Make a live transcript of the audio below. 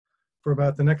for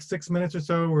about the next 6 minutes or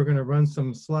so. We're going to run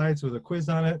some slides with a quiz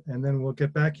on it, and then we'll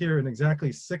get back here in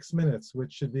exactly 6 minutes,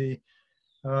 which should be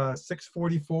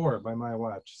 6:44 by my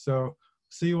watch. So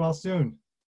see you all soon.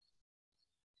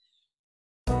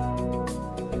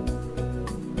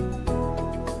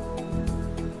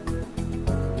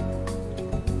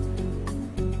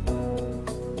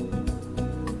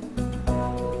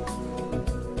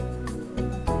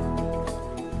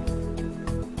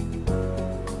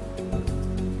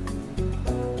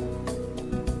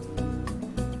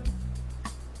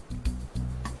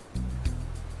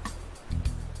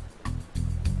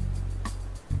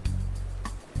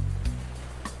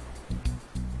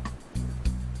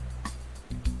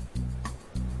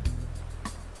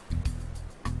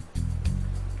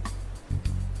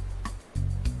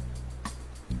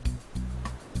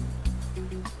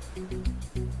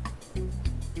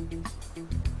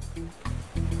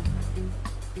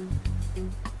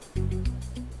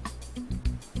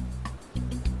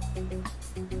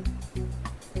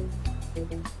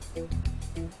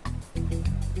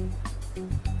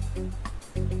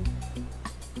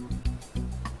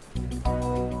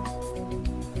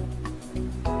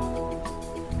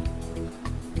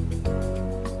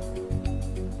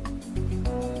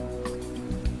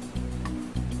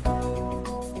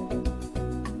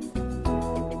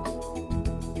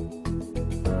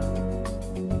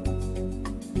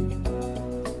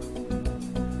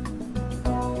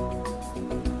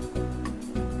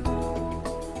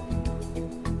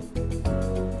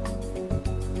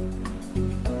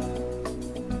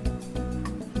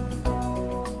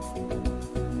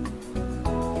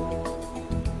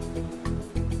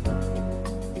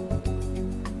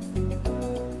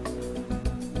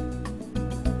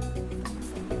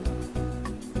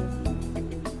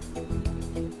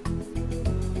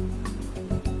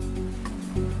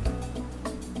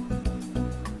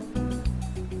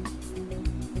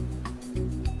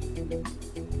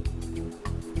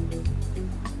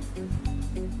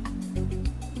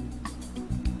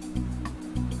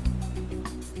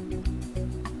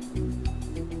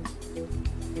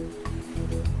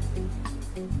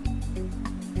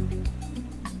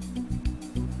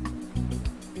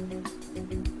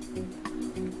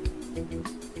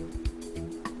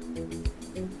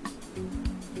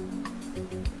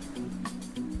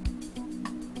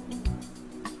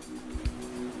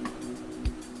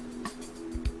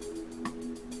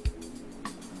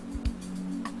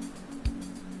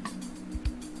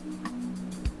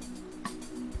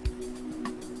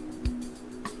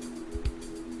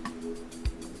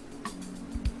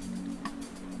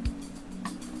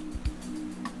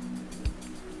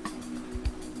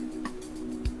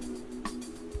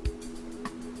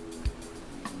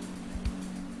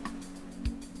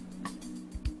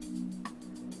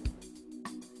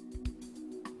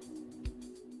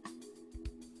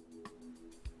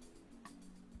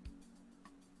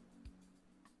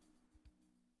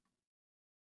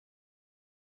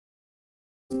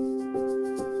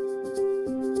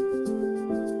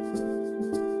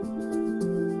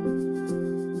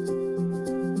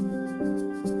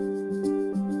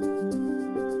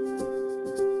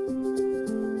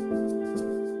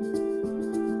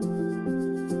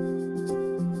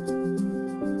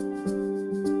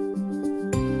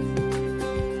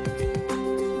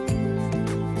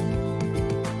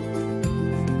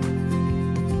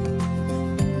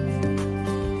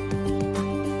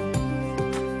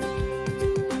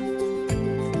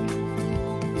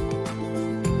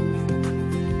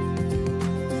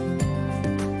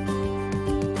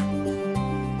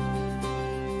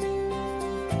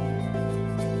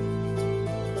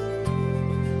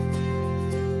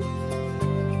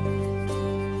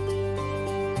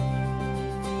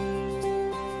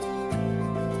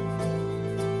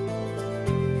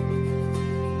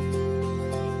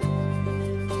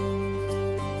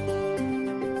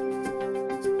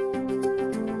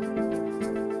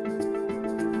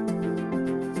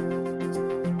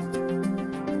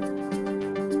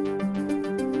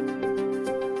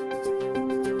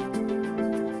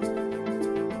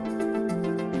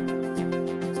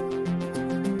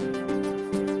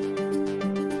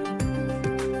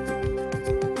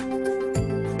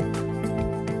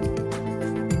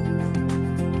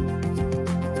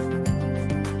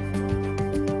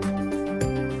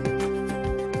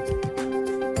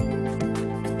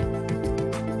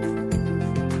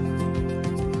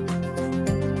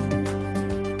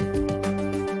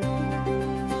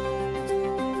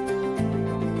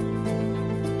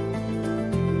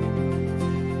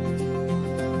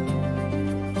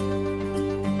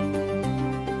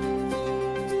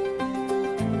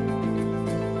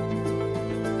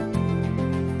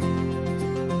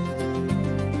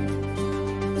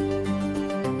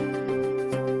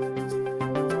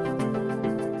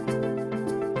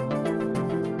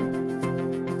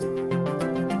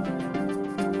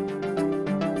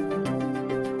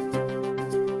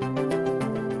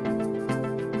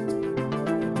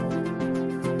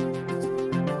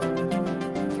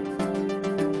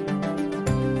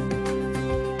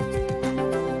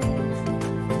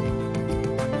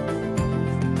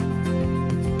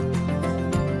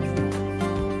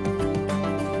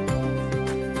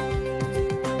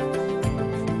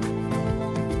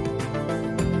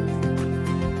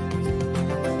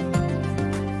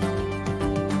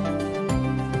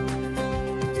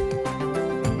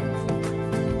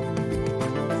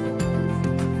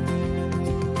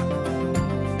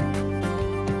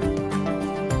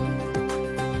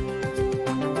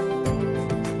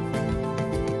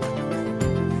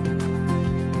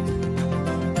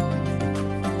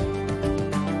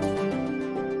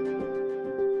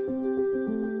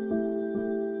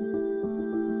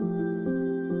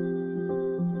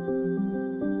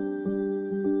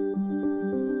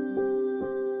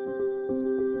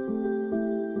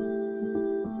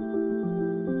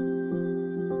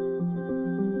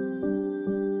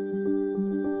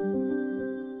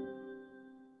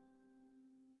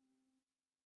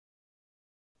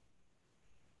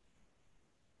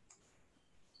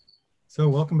 So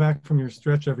welcome back from your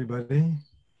stretch, everybody.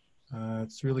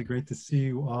 It's really great to see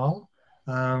you all.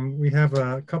 We have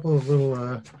a couple of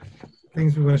little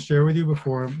things we want to share with you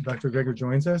before Dr. Greger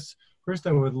joins us. First,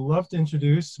 I would love to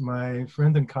introduce my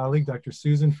friend and colleague, Dr.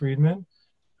 Susan Friedman,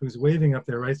 who's waving up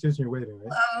there, right, Susan? You're waving,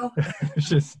 right? Hello.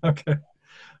 She's, okay.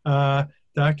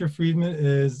 Dr. Friedman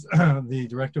is the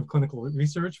Director of Clinical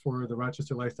Research for the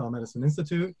Rochester Lifestyle Medicine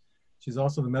Institute. She's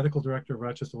also the Medical Director of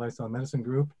Rochester Lifestyle Medicine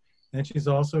Group, and she's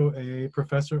also a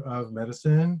Professor of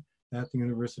Medicine at the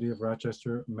University of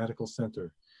Rochester Medical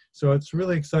Center. So it's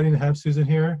really exciting to have Susan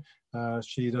here.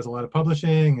 She does a lot of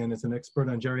publishing and is an expert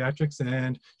on geriatrics,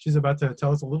 and she's about to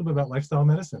tell us a little bit about lifestyle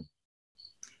medicine.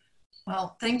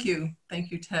 Well, thank you.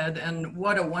 Thank you, Ted. And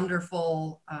what a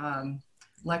wonderful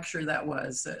lecture that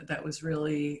was. That was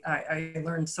really, I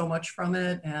learned so much from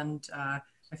it, and I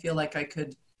feel like I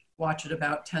could watch it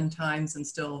about 10 times and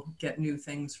still get new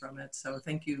things from it. So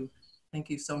thank you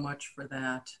so much for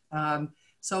that.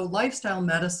 So lifestyle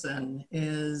medicine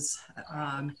is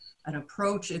an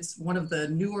approach. It's one of the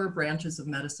newer branches of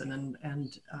medicine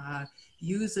and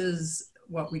uses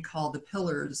what we call the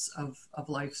pillars of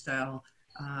lifestyle,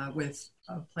 with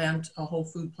a whole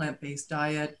food plant-based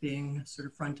diet being sort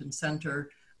of front and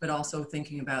center, but also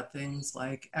thinking about things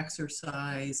like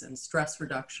exercise and stress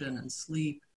reduction and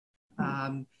sleep,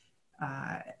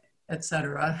 et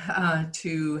cetera,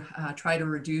 to try to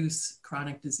reduce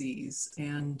chronic disease.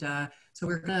 And so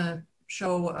we're going to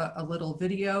show a little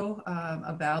video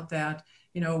about that.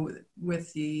 You know,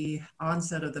 with the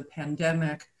onset of the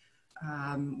pandemic,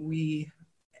 we,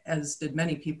 as did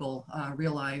many people,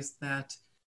 realized that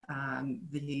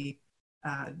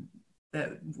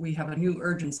that we have a new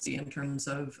urgency in terms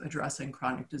of addressing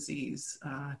chronic disease.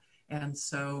 And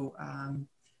so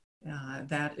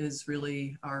that is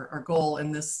really our goal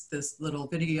in this little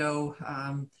video,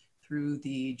 through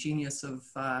the genius of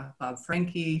Bob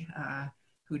Franke,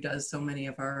 who does so many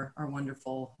of our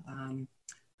wonderful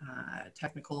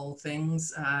technical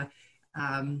things.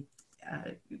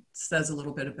 Says a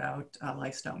little bit about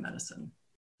lifestyle medicine.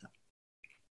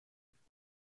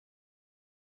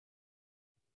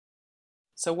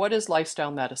 So what is lifestyle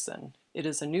medicine? It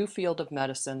is a new field of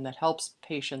medicine that helps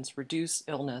patients reduce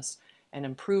illness and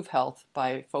improve health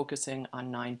by focusing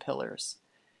on 9 pillars.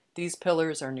 These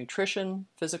pillars are nutrition,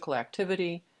 physical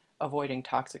activity, avoiding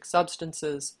toxic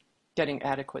substances, getting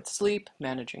adequate sleep,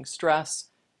 managing stress,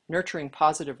 nurturing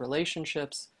positive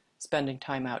relationships, spending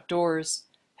time outdoors,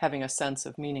 having a sense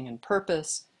of meaning and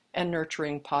purpose, and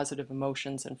nurturing positive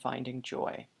emotions and finding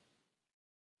joy.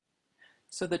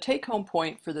 So the take-home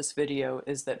point for this video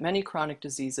is that many chronic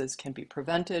diseases can be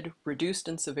prevented, reduced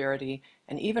in severity,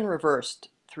 and even reversed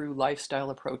through lifestyle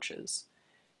approaches.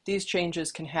 These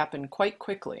changes can happen quite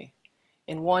quickly.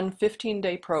 In one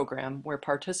 15-day program where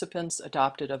participants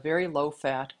adopted a very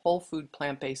low-fat, whole food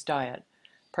plant-based diet,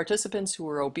 participants who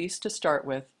were obese to start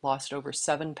with lost over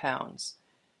 7 pounds.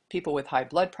 People with high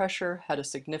blood pressure had a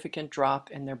significant drop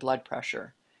in their blood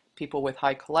pressure. People with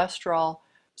high cholesterol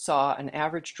saw an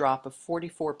average drop of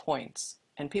 44 points,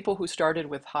 and people who started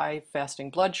with high fasting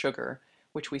blood sugar,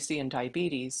 which we see in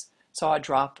diabetes, saw a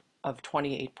drop of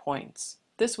 28 points.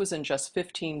 This was in just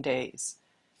 15 days,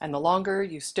 and the longer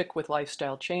you stick with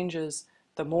lifestyle changes,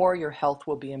 the more your health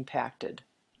will be impacted.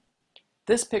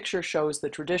 This picture shows the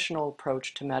traditional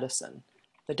approach to medicine.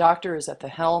 The doctor is at the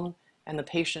helm, and the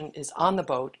patient is on the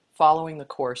boat following the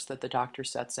course that the doctor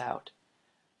sets out.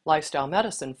 Lifestyle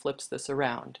medicine flips this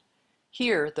around.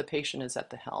 Here, the patient is at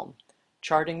the helm,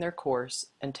 charting their course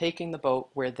and taking the boat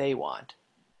where they want.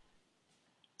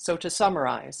 So to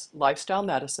summarize, lifestyle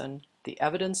medicine, the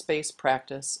evidence-based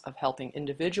practice of helping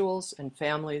individuals and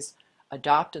families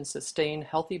adopt and sustain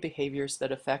healthy behaviors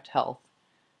that affect health,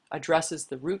 addresses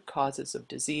the root causes of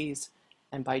disease,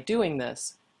 and by doing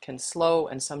this, can slow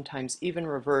and sometimes even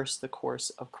reverse the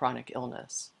course of chronic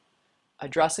illness.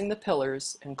 Addressing the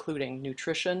pillars, including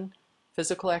nutrition,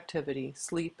 physical activity,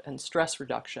 sleep, and stress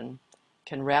reduction,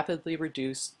 can rapidly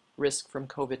reduce risk from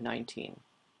COVID-19.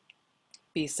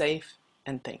 Be safe,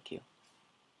 and thank you.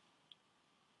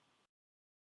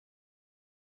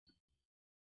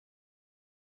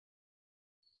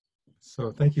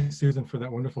 So thank you, Susan, for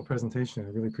that wonderful presentation. I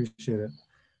really appreciate it.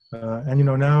 And you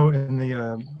know, now in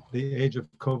the age of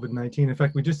COVID-19, in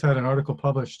fact, we just had an article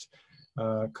published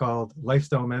called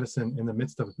Lifestyle Medicine in the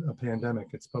Midst of a Pandemic.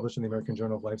 It's published in the American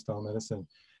Journal of Lifestyle Medicine.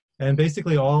 And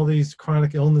basically all these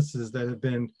chronic illnesses that have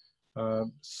been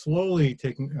slowly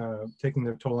taking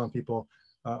their toll on people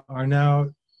are now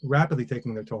rapidly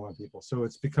taking their toll on people. So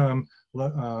it's become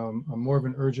a more of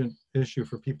an urgent issue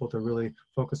for people to really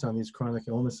focus on these chronic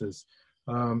illnesses.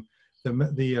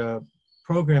 The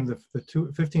program, the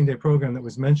 15-day program that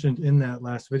was mentioned in that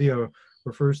last video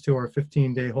refers to our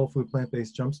 15-day whole food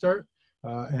plant-based jumpstart.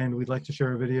 And we'd like to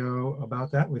share a video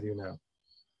about that with you now.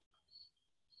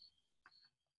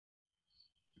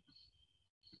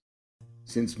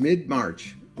 Since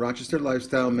mid-March, Rochester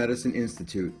Lifestyle Medicine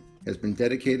Institute has been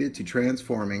dedicated to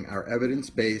transforming our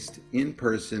evidence-based,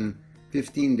 in-person,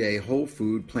 15-day whole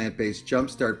food plant-based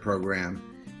jumpstart program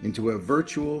into a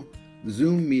virtual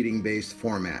Zoom meeting-based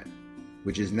format,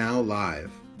 which is now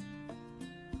live.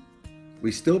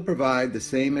 We still provide the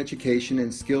same education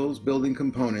and skills building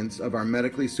components of our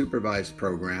medically supervised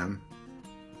program,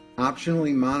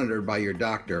 optionally monitored by your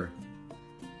doctor,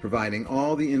 providing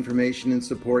all the information and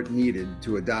support needed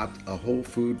to adopt a whole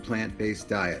food plant-based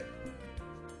diet.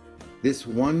 This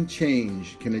one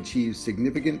change can achieve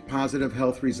significant positive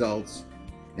health results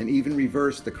and even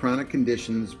reverse the chronic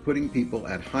conditions putting people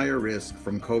at higher risk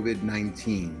from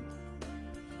COVID-19.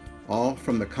 All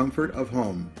from the comfort of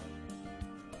home.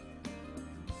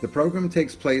 The program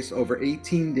takes place over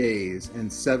 18 days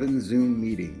and 7 Zoom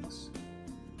meetings.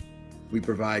 We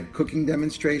provide cooking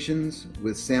demonstrations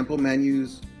with sample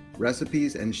menus,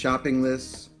 recipes, and shopping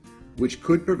lists, which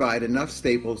could provide enough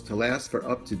staples to last for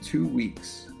up to 2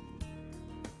 weeks.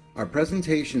 Our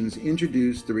presentations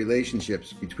introduce the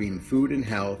relationships between food and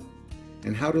health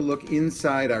and how to look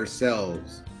inside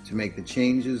ourselves to make the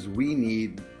changes we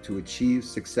need to achieve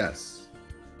success.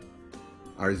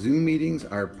 Our Zoom meetings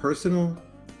are personal,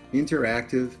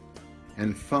 interactive,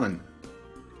 and fun.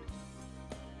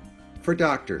 For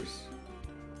doctors,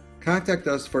 contact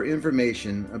us for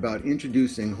information about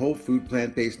introducing whole food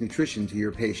plant-based nutrition to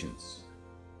your patients.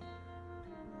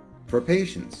 For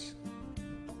patients,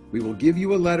 we will give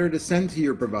you a letter to send to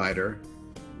your provider,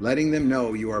 letting them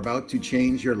know you are about to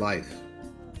change your life.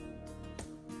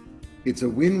 It's a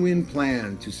win-win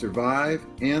plan to survive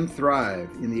and thrive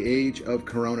in the age of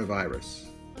coronavirus.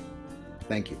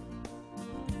 Thank you.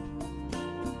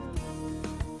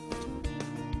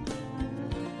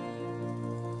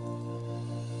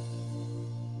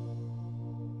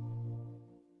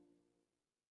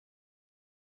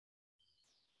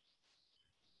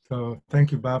 So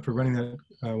thank you, Bob, for running that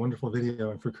wonderful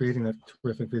video and for creating that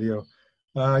terrific video.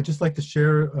 I'd just like to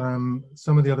share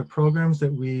some of the other programs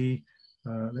that we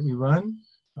run.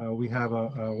 We have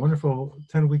a wonderful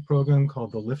 10-week program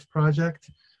called the LIFT Project,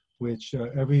 which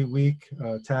every week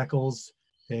tackles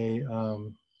a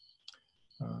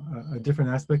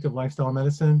different aspect of lifestyle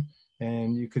medicine,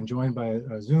 and you can join by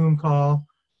a Zoom call,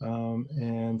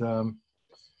 and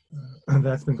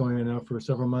that's been going on now for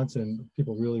several months, and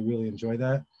people really enjoy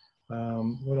that.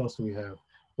 What else do we have?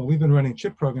 Well, we've been running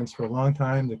CHIP programs for a long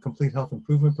time. The Complete Health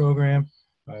Improvement Program,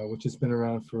 which has been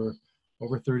around for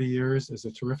over 30 years, is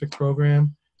a terrific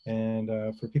program. And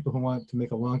for people who want to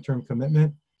make a long-term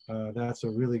commitment, that's a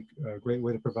really great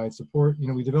way to provide support. You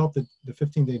know, we developed the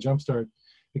 15-day jumpstart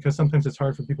because sometimes it's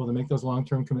hard for people to make those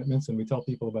long-term commitments, and we tell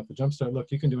people about the jumpstart,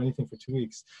 look, you can do anything for 2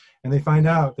 weeks. And they find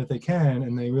out that they can,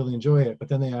 and they really enjoy it, but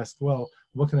then they ask, well,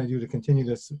 what can I do to continue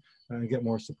this and get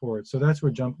more support? So that's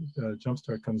where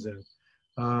jumpstart comes in.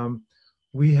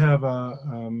 We have,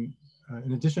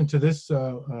 in addition to this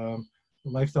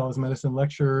Lifestyle as Medicine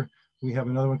lecture, we have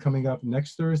another one coming up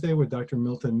next Thursday with Dr.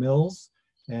 Milton Mills,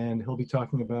 and he'll be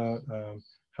talking about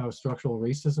how structural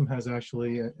racism has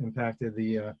actually impacted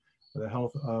the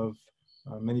health of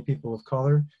many people of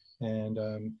color.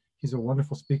 And he's a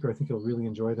wonderful speaker. I think you'll really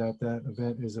enjoy that. That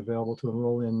event is available to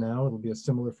enroll in now. It'll be a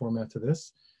similar format to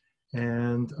this.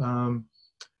 And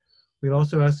we'd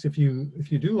also ask if you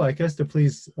do like us to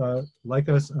please like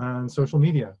us on social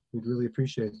media. We'd really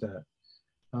appreciate that.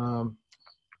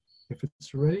 If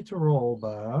it's ready to roll,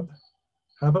 Bob,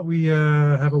 how about we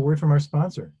have a word from our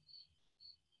sponsor?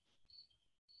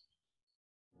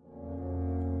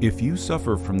 If you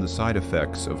suffer from the side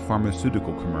effects of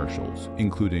pharmaceutical commercials,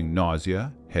 including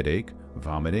nausea, headache,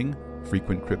 vomiting,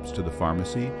 frequent trips to the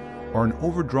pharmacy, or an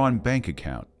overdrawn bank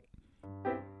account,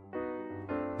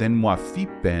 then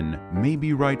Wafipben may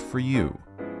be right for you.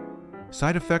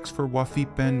 Side effects for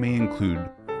Wafipben may include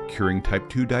curing type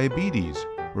 2 diabetes,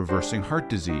 reversing heart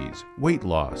disease, weight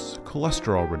loss,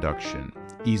 cholesterol reduction,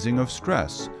 easing of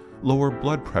stress, lower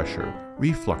blood pressure,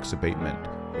 reflux abatement,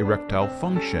 erectile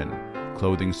function,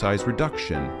 clothing size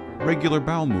reduction, regular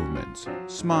bowel movements,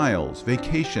 smiles,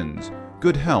 vacations,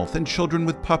 good health, and children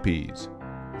with puppies.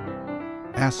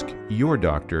 Ask your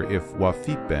doctor if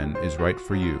Wafipben is right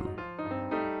for you.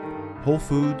 Whole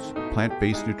foods,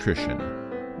 plant-based nutrition.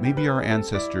 Maybe our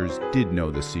ancestors did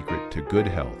know the secret to good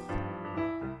health.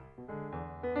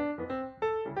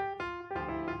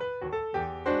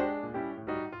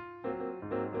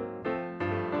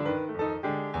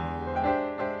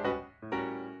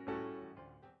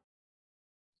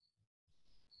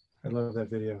 that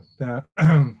video.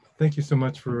 Thank you so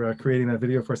much for creating that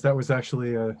video for us. That was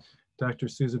actually Dr.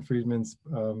 Susan Friedman's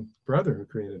brother who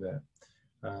created that.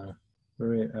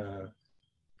 Very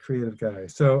creative guy.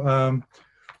 So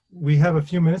we have a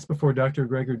few minutes before Dr.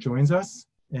 Greger joins us.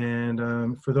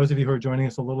 And for those of you who are joining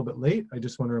us a little bit late, I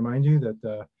just want to remind you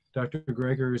that Dr.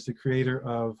 Greger is the creator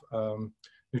of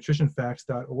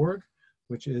nutritionfacts.org,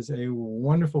 which is a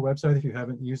wonderful website. If you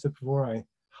haven't used it before, I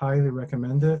highly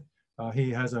recommend it.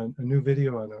 He has a new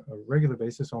video on a regular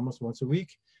basis, almost once a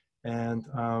week. And,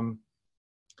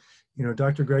 you know,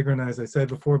 Dr. Greger and I, as I said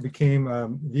before,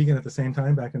 became vegan at the same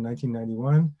time back in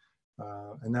 1991.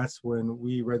 And that's when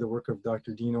we read the work of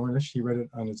Dr. Dean Ornish. He read it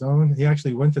on his own. He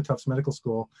actually went to Tufts Medical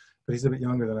School, but he's a bit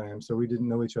younger than I am, so we didn't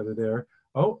know each other there.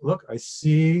 Oh, look, I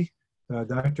see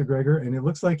Dr. Greger, and it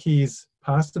looks like he's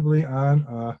possibly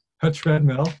on a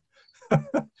treadmill.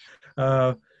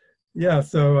 Yeah,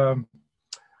 so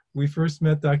we first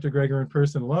met Dr. Greger in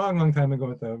person a long, long time ago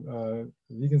at the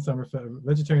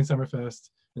Vegetarian Summerfest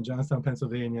in Johnstown,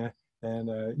 Pennsylvania, and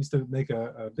used to make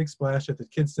a big splash at the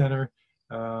Kids Center,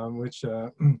 which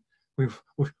we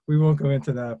won't go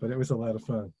into that, but it was a lot of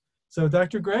fun. So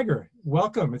Dr. Greger,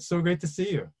 welcome. It's so great to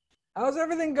see you. How's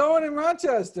everything going in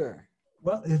Rochester?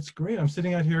 Well, it's great. I'm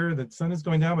sitting out here. The sun is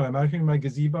going down, but I'm out here in my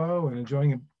gazebo and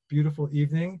enjoying a beautiful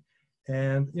evening.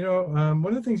 And, you know, one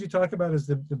of the things you talk about is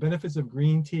the benefits of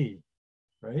green tea,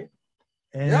 right?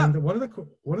 And yeah. one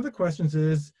of the questions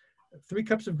is 3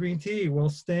 cups of green tea while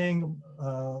staying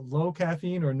low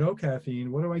caffeine or no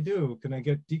caffeine. What do I do? Can I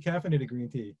get decaffeinated green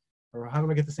tea, or how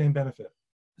do I get the same benefit?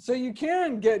 So you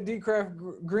can get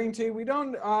decaf green tea. We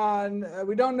don't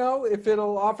know if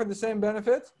it'll offer the same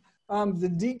benefits. The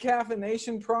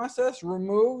decaffeination process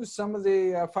removes some of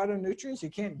the phytonutrients.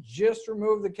 You can't just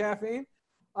remove the caffeine.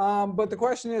 But the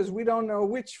question is, we don't know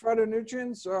which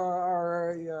phytonutrients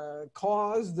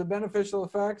cause the beneficial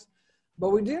effects. But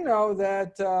we do know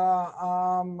that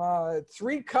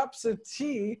 3 cups of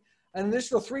tea, an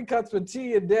additional 3 cups of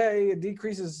tea a day, it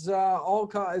decreases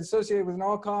associated with an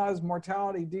all-cause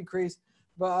mortality decrease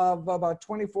of about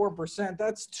 24%.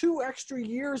 That's 2 extra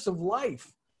years of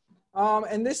life.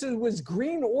 And this was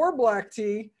green or black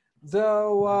tea,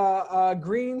 though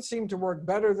green seemed to work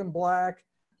better than black.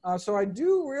 So I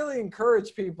do really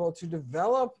encourage people to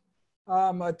develop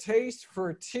a taste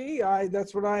for tea.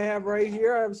 That's what I have right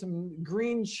here. I have some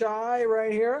green chai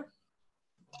right here.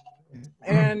 But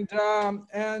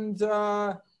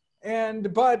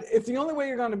if the only way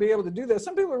you're going to be able to do this,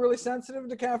 some people are really sensitive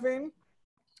to caffeine.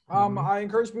 I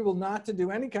encourage people not to do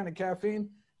any kind of caffeine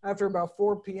after about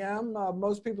 4 p.m.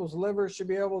 Most people's livers should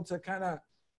be able to kind of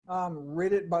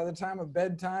rid it by the time of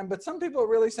bedtime. But some people are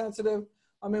really sensitive,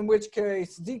 in which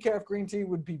case decaf green tea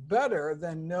would be better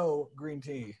than no green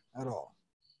tea at all.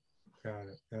 Got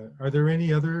it. Are there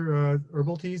any other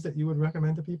herbal teas that you would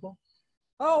recommend to people?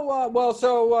 Oh,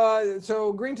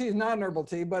 so green tea is not an herbal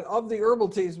tea, but of the herbal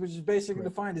teas, which is basically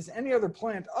defined as any other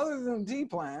plant other than the tea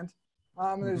plant,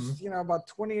 there's, about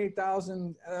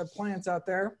 28,000 plants out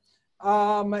there.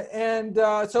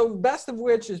 So best of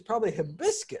which is probably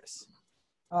hibiscus.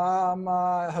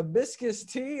 Hibiscus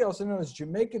tea, also known as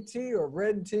Jamaica tea or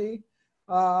red tea,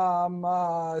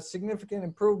 significant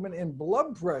improvement in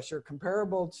blood pressure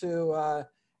comparable to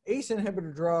ACE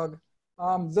inhibitor drug,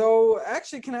 though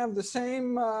actually can have the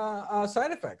same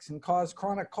side effects and cause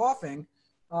chronic coughing.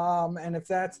 And if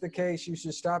that's the case, you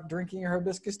should stop drinking your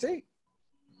hibiscus tea.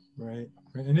 Right.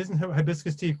 And isn't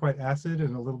hibiscus tea quite acid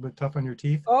and a little bit tough on your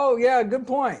teeth? Oh, yeah, good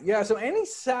point. Yeah, so any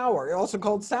sour, also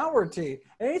called sour tea,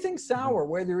 anything sour,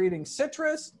 whether you're eating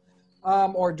citrus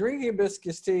or drinking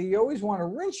hibiscus tea, you always want to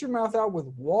rinse your mouth out with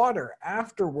water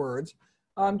afterwards,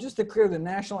 just to clear the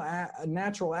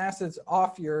natural acids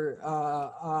off your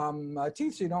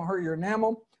teeth so you don't hurt your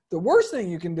enamel. The worst thing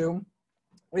you can do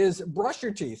is brush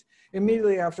your teeth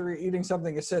immediately after eating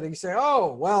something acidic. You say,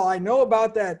 oh, well, I know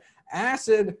about that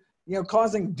acid,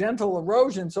 causing dental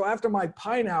erosion. So after my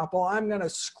pineapple, I'm going to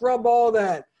scrub all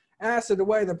that acid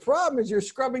away. The problem is you're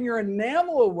scrubbing your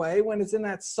enamel away when it's in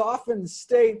that softened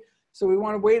state. So we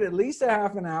want to wait at least a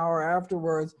half an hour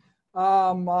afterwards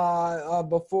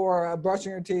before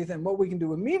brushing our teeth. And what we can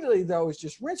do immediately, though, is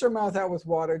just rinse our mouth out with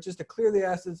water just to clear the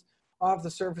acids off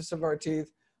the surface of our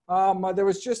teeth. There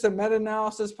was just a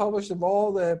meta-analysis published of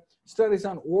all the studies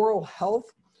on oral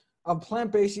health of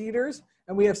plant-based eaters.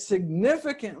 And we have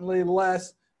significantly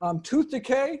less tooth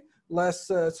decay, less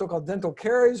so-called dental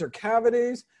caries or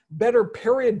cavities, better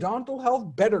periodontal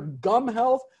health, better gum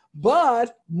health,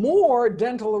 but more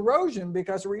dental erosion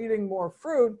because we're eating more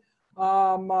fruit.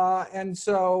 And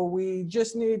so we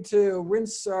just need to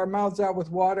rinse our mouths out with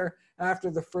water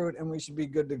after the fruit and we should be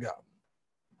good to go.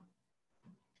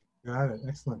 Got it.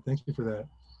 Excellent. Thank you for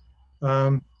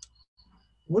that.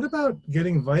 What about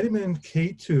getting vitamin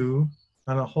K2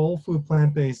 on a whole food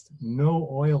plant-based no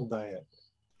oil diet?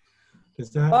 Is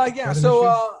that Yeah, an so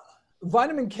issue?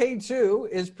 vitamin K2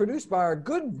 is produced by our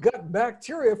good gut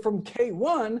bacteria from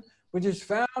K1, which is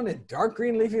found in dark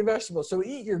green leafy vegetables. So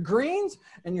eat your greens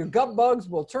and your gut bugs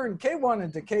will turn K1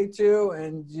 into K2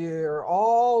 and you're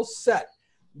all set.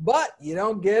 But you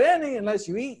don't get any unless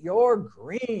you eat your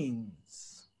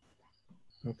greens.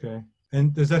 Okay.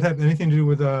 And does that have anything to do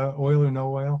with oil or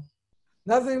no oil?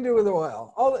 Nothing to do with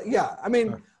oil. Oh, yeah. I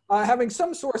mean, having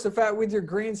some source of fat with your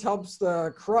greens helps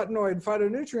the carotenoid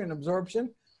phytonutrient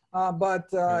absorption.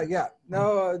 Yeah,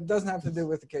 no, it doesn't have to do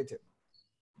with the K2.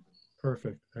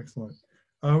 Perfect. Excellent.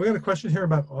 We got a question here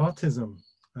about autism.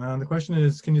 The question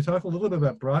is, can you talk a little bit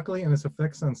about broccoli and its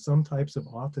effects on some types of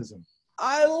autism?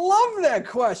 I love that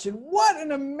question. What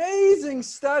an amazing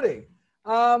study.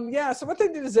 Yeah, so what they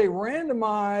did is they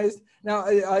randomized. Now,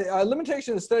 a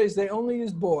limitation of the studies, they only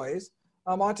used boys.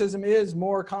 Autism is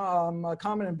more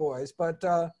common in boys, but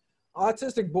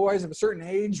autistic boys of a certain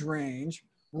age range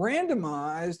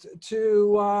randomized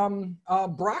to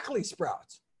broccoli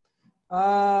sprouts.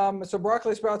 So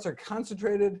broccoli sprouts are a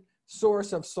concentrated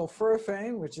source of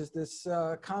sulforaphane, which is this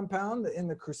compound in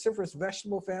the cruciferous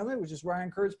vegetable family, which is why I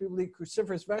encourage people to eat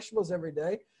cruciferous vegetables every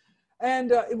day.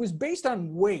 And it was based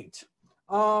on weight.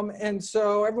 And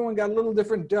so everyone got a little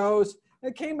different dose.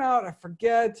 It came out, I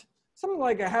forget, something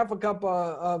like a half a cup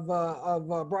of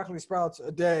broccoli sprouts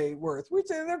a day worth, which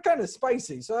they're kind of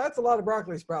spicy. So that's a lot of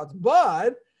broccoli sprouts.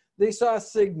 But they saw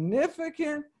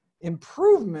significant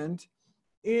improvement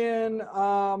in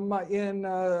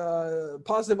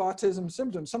positive autism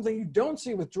symptoms, something you don't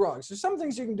see with drugs. There's some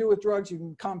things you can do with drugs. You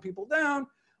can calm people down,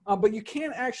 but you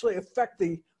can't actually affect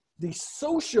the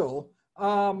social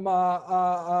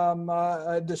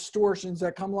distortions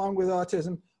that come along with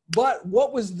autism. But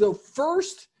what was the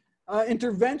first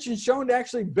intervention shown to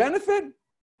actually benefit?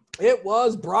 It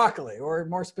was broccoli, or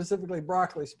more specifically,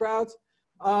 broccoli sprouts.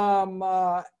 And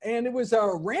it was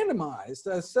randomized,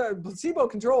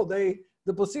 placebo-controlled.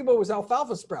 The placebo was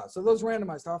alfalfa sprouts. So those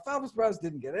randomized alfalfa sprouts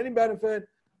didn't get any benefit.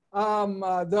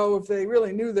 Though if they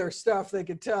really knew their stuff, they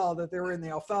could tell that they were in the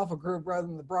alfalfa group rather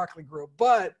than the broccoli group.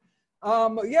 But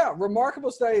yeah, remarkable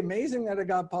study, amazing that it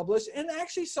got published, and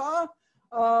actually saw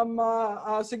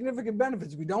significant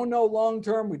benefits. We don't know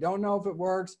long-term. We don't know if it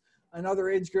works in other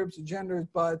age groups or genders,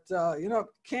 but you know,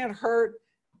 can't hurt.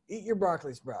 Eat your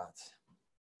broccoli sprouts.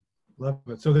 Love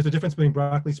it. So there's a difference between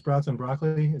broccoli sprouts and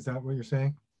broccoli? Is that what you're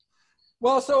saying?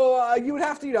 Well, so you would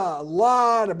have to eat a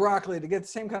lot of broccoli to get the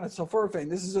same kind of sulforaphane.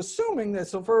 This is assuming that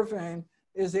sulforaphane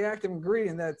is the active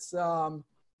ingredient that's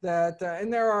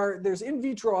and there's in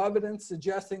vitro evidence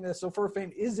suggesting that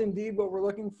sulforaphane is indeed what we're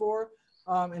looking for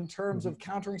in terms of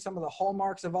countering some of the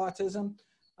hallmarks of autism.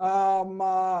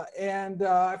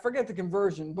 I forget the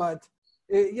conversion, but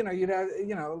you'd have,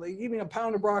 eating a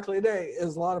pound of broccoli a day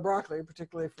is a lot of broccoli,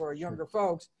 particularly for younger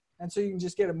folks, and so you can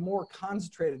just get it more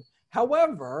concentrated.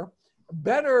 However,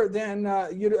 better than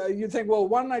you'd think, well,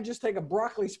 why don't I just take a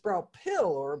broccoli sprout pill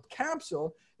or a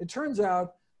capsule? It turns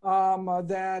out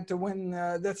that when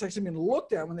that's actually been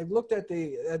looked at, when they've looked at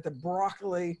the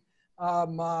broccoli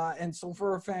and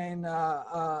sulforaphane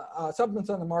supplements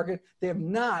on the market, they have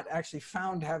not actually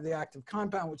found to have the active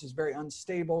compound, which is very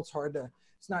unstable.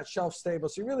 It's not shelf stable.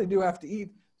 So you really do have to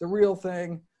eat the real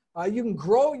thing. You can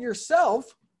grow it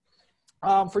yourself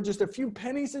for just a few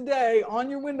pennies a day on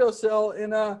your windowsill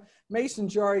in a mason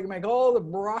jar. You can make all the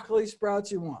broccoli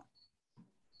sprouts you want.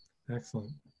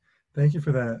 Excellent. Thank you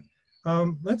for that.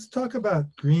 Let's talk about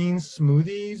green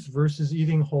smoothies versus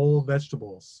eating whole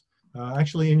vegetables.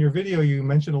 Actually, in your video, you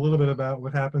mentioned a little bit about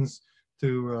what happens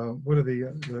to what are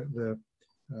the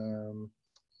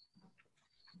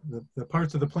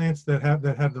parts of the plants that have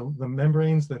the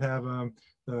membranes that have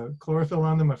the chlorophyll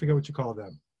on them. I forget what you call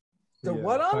them.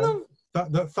 What on them?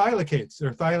 The thylacates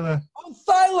or thylacoids.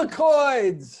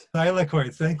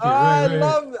 Thylacoids. Thank you.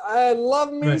 I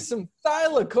love me some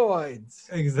thylacoids.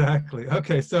 Exactly.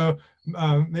 Okay. So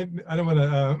maybe I don't want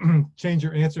to change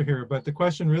your answer here, but the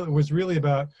question was really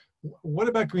about what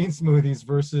about green smoothies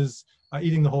versus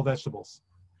eating the whole vegetables?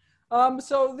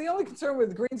 So the only concern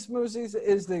with green smoothies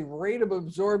is the rate of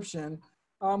absorption.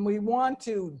 We want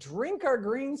to drink our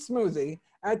green smoothie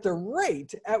at the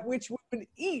rate at which we would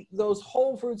eat those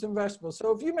whole fruits and vegetables.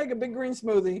 So if you make a big green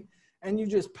smoothie and you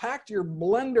just packed your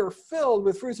blender filled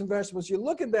with fruits and vegetables, you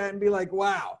look at that and be like,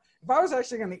 wow, if I was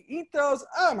actually going to eat those,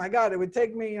 oh my God, it would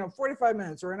take me 45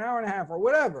 minutes or an hour and a half or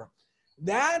whatever.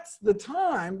 That's the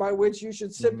time by which you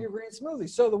should sip your green smoothie.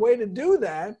 So the way to do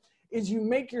that is you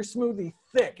make your smoothie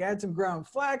thick. Add some ground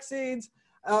flax seeds.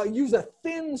 Use a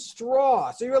thin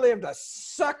straw, so you really have to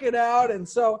suck it out. And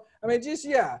so, I mean, just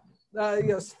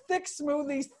thick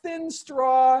smoothies, thin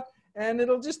straw, and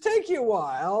it'll just take you a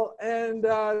while. And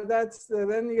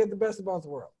then you get the best of both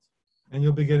worlds. And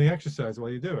you'll be getting exercise while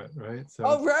you do it, right? So,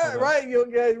 oh, right. You'll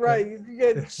get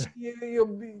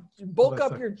you'll bulk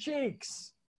up your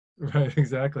cheeks. Right,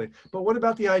 exactly. But what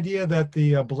about the idea that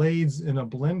the blades in a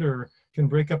blender can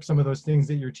break up some of those things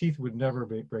that your teeth would never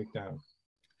break down?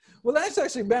 Well, that's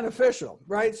actually beneficial,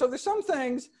 right? So there's some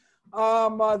things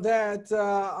that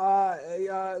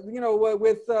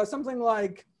with something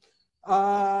like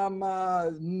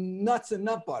nuts and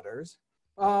nut butters.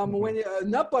 When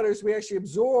nut butters, we actually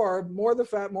absorb more of the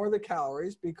fat, more of the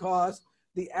calories, because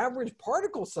the average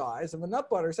particle size of a nut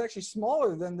butter is actually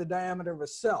smaller than the diameter of a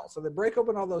cell. So they break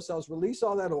open all those cells, release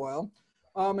all that oil,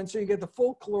 and so you get the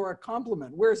full caloric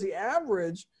complement. Whereas the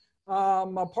average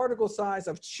particle size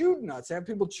of chewed nuts, I have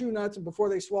people chew nuts and before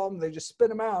they swallow them, they just spit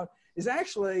them out, is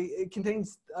actually, it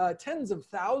contains tens of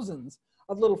thousands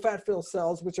of little fat-filled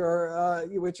cells, which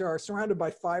are surrounded by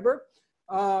fiber.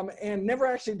 And never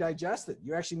actually digested.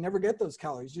 You actually never get those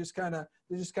calories. They just kind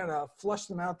of flush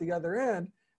them out the other end.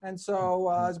 And so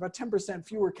it's about 10%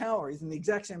 fewer calories and the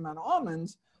exact same amount of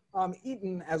almonds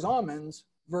eaten as almonds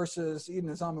versus eaten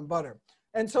as almond butter.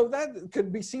 And so that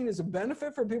could be seen as a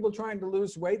benefit for people trying to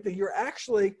lose weight, that you're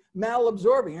actually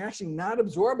malabsorbing. You're actually not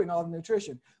absorbing all the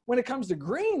nutrition. When it comes to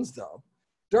greens, though,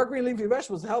 dark green leafy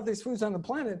vegetables, the healthiest foods on the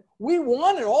planet, we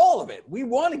wanted all of it. We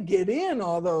want to get in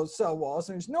all those cell walls,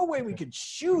 and there's no way we could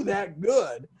chew that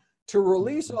good to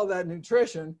release all that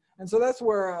nutrition. And so that's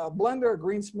where a blender, a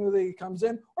green smoothie comes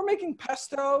in, or making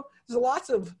pesto. There's lots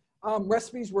of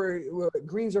recipes where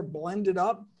greens are blended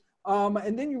up,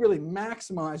 and then you really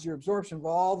maximize your absorption of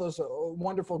all those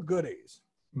wonderful goodies.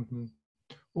 Mm-hmm.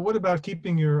 Well, what about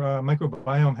keeping your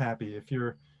microbiome happy? If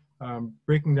you're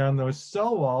breaking down those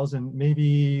cell walls, and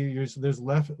maybe there's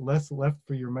less left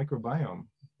for your microbiome.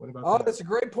 What about that? That's a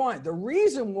great point. The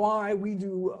reason why we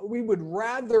would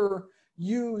rather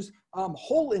use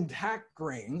whole intact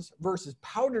grains versus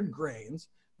powdered grains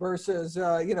versus,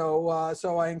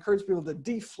 so I encourage people to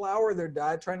deflour their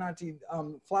diet, try not to eat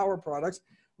flour products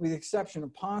with the exception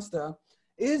of pasta,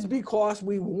 is because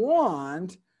we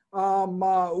want,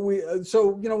 when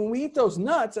we eat those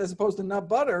nuts as opposed to nut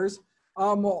butters,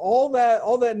 all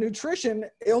that nutrition,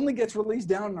 it only gets released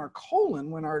down in our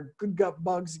colon when our good gut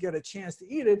bugs get a chance to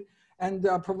eat it and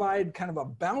provide kind of a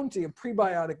bounty of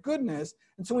prebiotic goodness.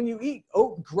 And so when you eat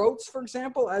oat groats, for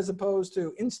example, as opposed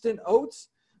to instant oats,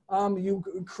 you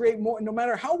create more, no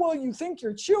matter how well you think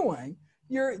you're chewing,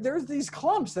 there's these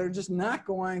clumps that are just not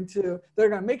going to, they're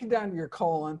going to make it down to your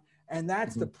colon. And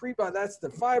that's that's the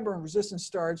fiber and resistant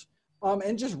starch,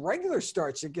 and just regular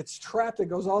starch that gets trapped, that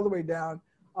goes all the way down.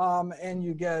 And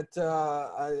you get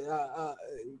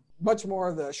much more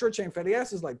of the short chain fatty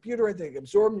acids like butyrate. They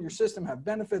absorb in your system, have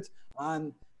benefits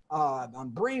on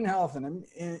brain health and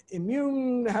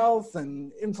immune health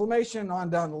and inflammation, on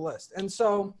down the list. And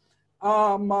so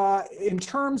in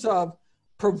terms of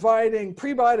providing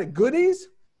prebiotic goodies,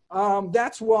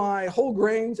 that's why whole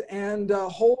grains and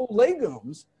whole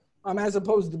legumes, as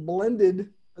opposed to blended,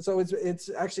 so it's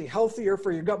actually healthier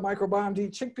for your gut microbiome to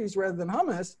eat chickpeas rather than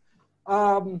hummus.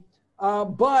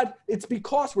 But it's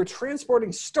because we're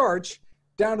transporting starch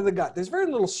down to the gut. There's very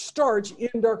little starch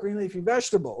in dark green leafy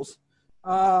vegetables.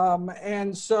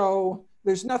 And so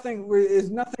there's nothing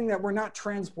that we're not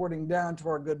transporting down to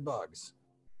our good bugs.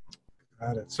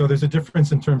 Got it. So there's a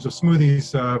difference in terms of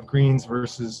smoothies, greens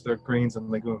versus the grains and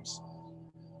legumes.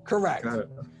 Correct. Got it.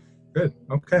 Good.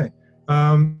 Okay.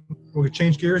 We're going to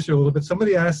change gears here a little bit.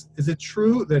 Somebody asked, is it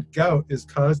true that gout is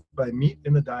caused by meat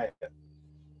in the diet?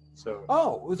 So,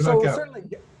 certainly,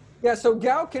 yeah. So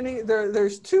gout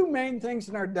there's two main things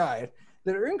in our diet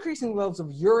that are increasing levels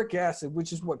of uric acid,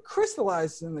 which is what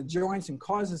crystallizes in the joints and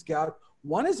causes gout.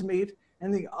 One is meat,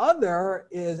 and the other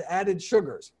is added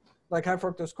sugars, like high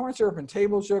fructose corn syrup and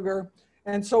table sugar.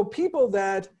 And so people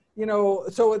that,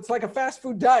 so it's like a fast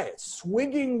food diet,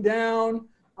 swigging down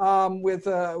with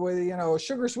a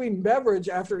sugar sweetened beverage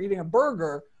after eating a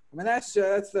burger. I mean, that's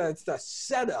the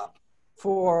setup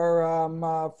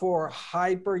for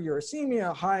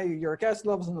hyperuricemia, high uric acid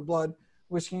levels in the blood,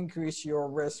 which can increase your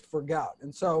risk for gout.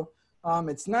 And so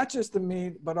it's not just the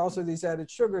meat, but also these added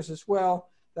sugars as well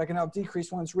that can help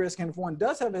decrease one's risk. And if one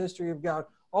does have a history of gout,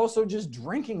 also just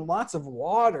drinking lots of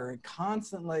water and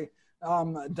constantly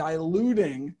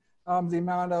diluting the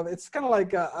amount of, it's kind of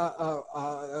like a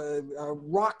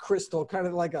rock crystal, kind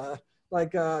of like a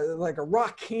like a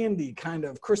rock candy kind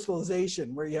of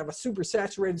crystallization where you have a super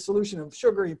saturated solution of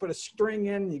sugar, you put a string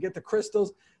in, you get the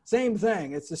crystals. Same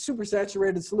thing. It's a super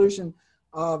saturated solution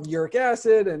of uric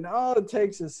acid, and all it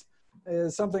takes is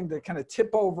something to kind of tip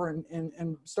over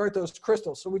and start those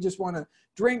crystals. So we just want to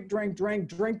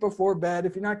drink before bed.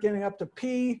 If you're not getting up to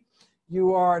pee,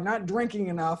 you are not drinking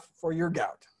enough for your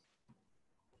gout.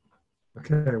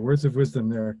 Okay, words of wisdom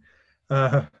there.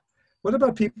 What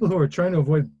about people who are trying to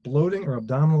avoid bloating or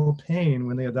abdominal pain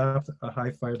when they adopt a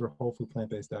high fiber, whole food,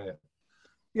 plant-based diet?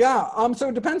 Yeah, so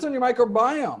it depends on your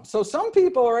microbiome. So some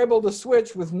people are able to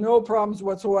switch with no problems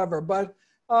whatsoever, but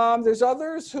there's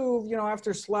others who, you know,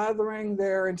 after slathering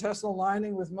their intestinal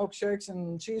lining with milkshakes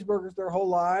and cheeseburgers their whole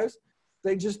lives,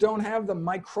 they just don't have the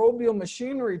microbial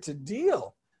machinery to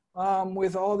deal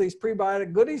with all these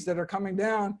prebiotic goodies that are coming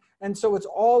down. And so it's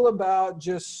all about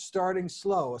just starting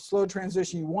slow, a slow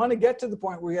transition. You want to get to the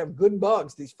point where you have good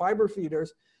bugs, these fiber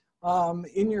feeders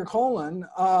in your colon.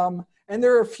 And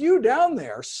there are a few down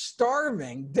there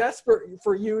starving, desperate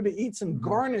for you to eat some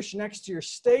garnish next to your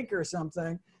steak or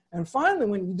something. And finally,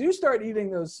 when you do start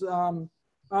eating those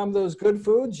good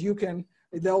foods,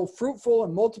 they'll fruitful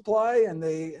and multiply, and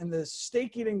the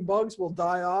steak eating bugs will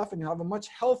die off, and you have a much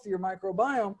healthier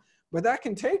microbiome. But that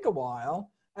can take a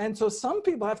while. And so some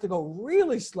people have to go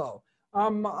really slow.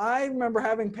 I remember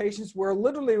having patients where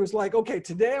literally it was like, okay,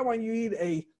 today I want you to eat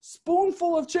a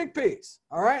spoonful of chickpeas.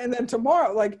 All right. And then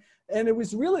tomorrow, and it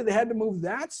was really, they had to move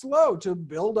that slow to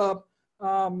build up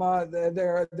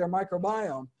their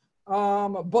microbiome.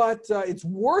 But it's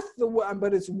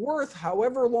worth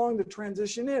however long the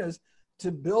transition is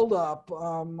to build up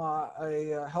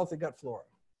a healthy gut flora.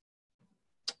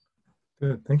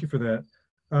 Good, thank you for that.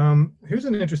 Here's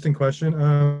an interesting question.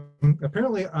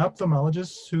 Apparently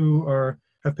ophthalmologists who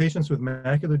have patients with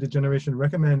macular degeneration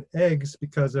recommend eggs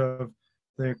because of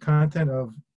their content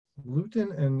of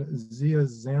lutein and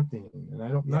zeaxanthin. And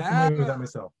I'm not familiar with that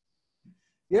myself.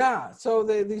 Yeah, so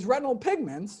these retinal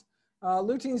pigments,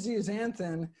 lutein,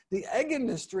 zeaxanthin, the egg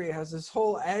industry has this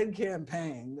whole ad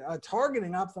campaign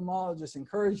targeting ophthalmologists,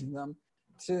 encouraging them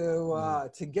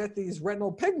to get these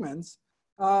retinal pigments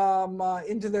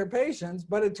into their patients.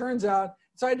 But it turns out,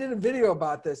 so I did a video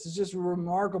about this. It's just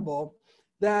remarkable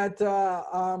that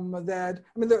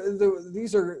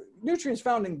these are nutrients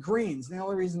found in greens. The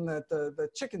only reason that the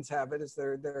chickens have it is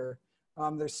there's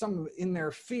some in their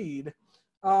feed.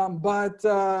 I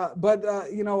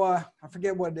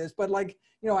forget what it is, but a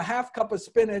half cup of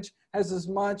spinach has as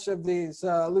much of these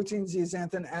lutein,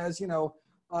 zeaxanthin as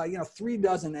 3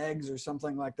 dozen eggs or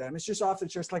something like that. And it's just off the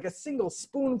chart. Like a single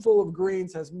spoonful of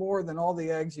greens has more than all the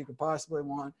eggs you could possibly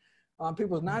want.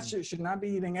 People should not be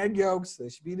eating egg yolks. They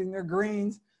should be eating their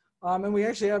greens. And we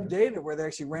actually have data where they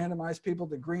actually randomize people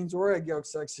to greens or egg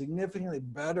yolks, like significantly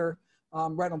better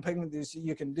retinal pigment.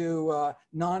 You can do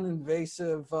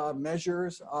non-invasive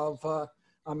measures of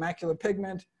macular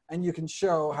pigment, and you can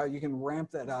show how you can ramp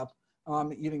that up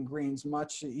eating greens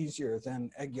much easier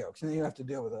than egg yolks. And then you have to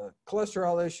deal with a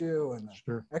cholesterol issue and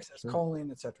excess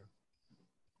choline, etc.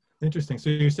 Interesting.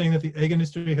 So you're saying that the egg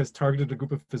industry has targeted a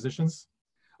group of physicians?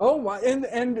 Oh,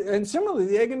 and similarly,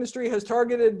 the egg industry has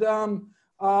targeted the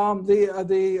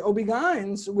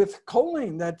OB-GYNs with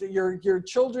choline, that your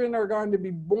children are going to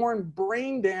be born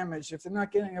brain damaged if they're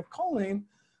not getting enough choline.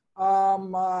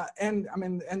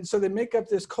 And so they make up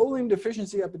this choline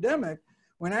deficiency epidemic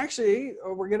when actually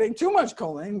we're getting too much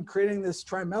choline, creating this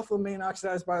trimethylamine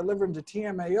oxidized by liver into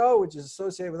TMAO, which is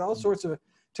associated with all sorts of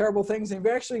terrible things. And if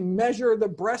you actually measure the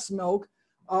breast milk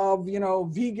of,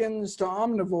 vegans to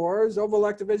omnivores,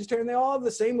 ovo-lacto vegetarian, they all have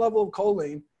the same level of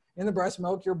choline in the breast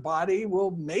milk. Your body will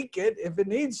make it if it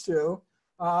needs to,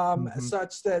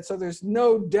 such that, so there's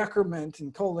no decrement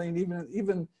in choline,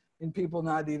 even in people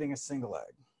not eating a single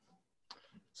egg.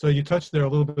 So you touched there a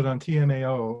little bit on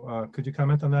TMAO. Could you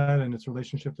comment on that and its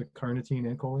relationship to carnitine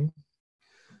and choline?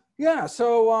 Yeah,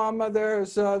 so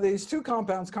there's these two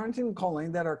compounds, carnitine and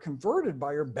choline, that are converted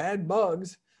by your bad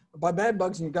bugs. By bad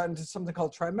bugs, and you got into something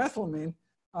called trimethylamine,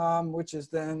 which is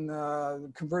then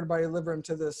converted by your liver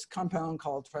into this compound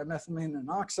called trimethylamine and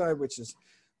oxide, which is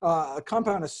a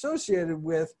compound associated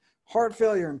with heart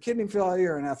failure and kidney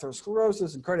failure and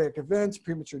atherosclerosis and cardiac events,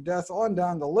 premature death, on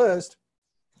down the list.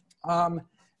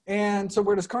 And so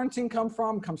where does carnitine come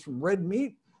from? It comes from red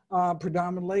meat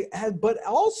predominantly, but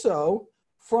also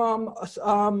from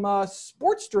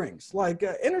sports drinks, like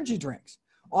energy drinks.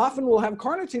 Often will have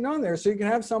carnitine on there, so you can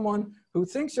have someone who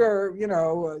thinks they should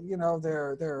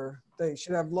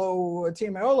have low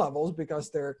TMAO levels because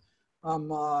they're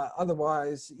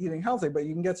otherwise eating healthy, but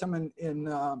you can get some in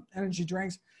energy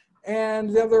drinks. and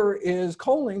the other is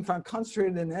choline, found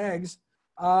concentrated in eggs,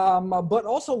 but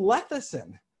also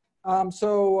lecithin.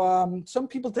 Some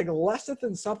people take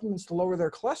lecithin supplements to lower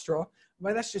their cholesterol,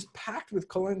 but that's just packed with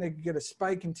choline. They could get a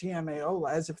spike in TMAO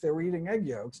as if they were eating egg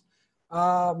yolks.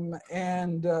 So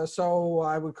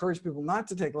I would encourage people not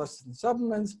to take lecithin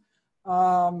supplements,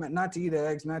 not to eat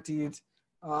eggs, not to eat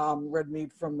red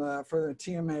meat for the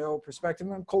TMAO perspective.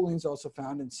 And choline is also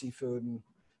found in seafood and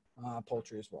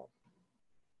poultry as well.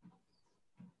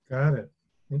 Got it.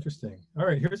 Interesting. All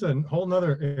right, here's a whole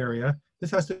nother area.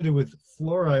 This has to do with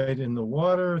fluoride in the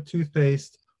water,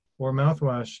 toothpaste, or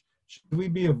mouthwash. Should we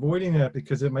be avoiding that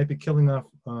because it might be killing off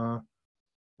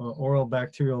oral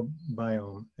bacterial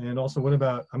biome? And also, what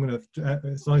about,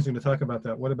 as long as you're going to talk about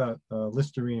that, what about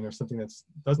Listerine or something that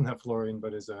doesn't have fluorine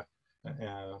but is a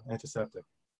antiseptic?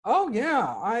 Oh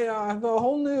yeah, I have a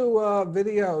whole new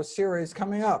video series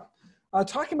coming up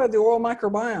talking about the oral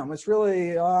microbiome. It's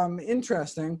really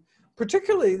interesting,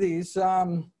 particularly these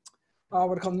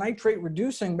what I call nitrate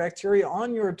reducing bacteria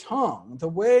on your tongue. The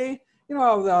way, you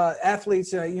know, the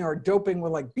athletes are doping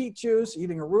with like beet juice,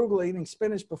 eating arugula, eating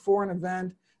spinach before an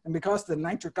event, and because the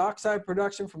nitric oxide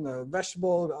production from the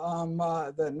vegetable,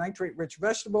 the nitrate-rich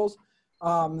vegetables,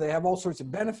 they have all sorts of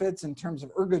benefits in terms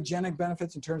of ergogenic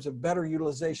benefits, in terms of better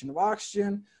utilization of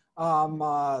oxygen,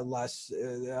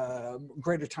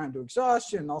 greater time to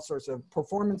exhaustion, all sorts of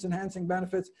performance-enhancing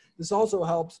benefits. This also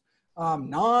helps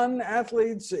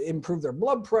non-athletes improve their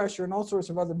blood pressure and all sorts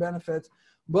of other benefits.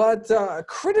 But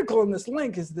critical in this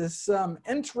link is this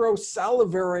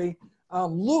enterosalivary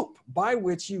loop by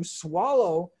which you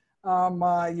swallow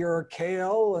your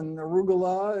kale and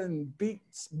arugula and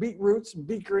beetroots and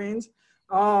beet greens,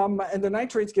 and the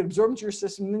nitrates get absorbed into your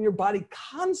system, and then your body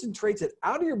concentrates it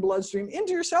out of your bloodstream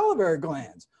into your salivary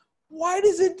glands. Why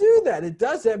does it do that? It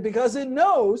does that because it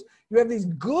knows you have these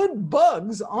good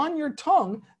bugs on your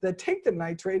tongue that take the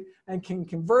nitrate and can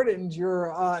convert it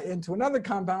into another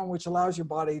compound, which allows your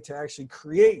body to actually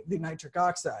create the nitric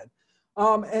oxide.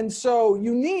 And so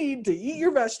you need to eat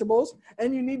your vegetables,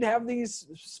 and you need to have these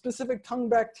specific tongue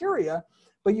bacteria.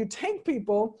 But you take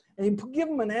people and you give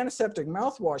them an antiseptic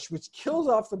mouthwash, which kills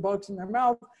off the bugs in their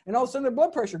mouth, and all of a sudden their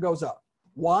blood pressure goes up.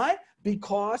 Why?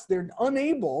 Because they're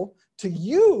unable to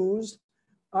use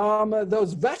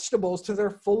those vegetables to their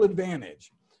full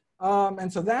advantage.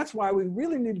 And so that's why we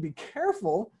really need to be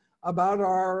careful about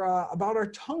our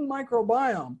tongue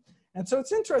microbiome. And so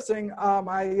it's interesting.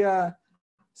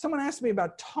 Someone asked me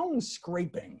about tongue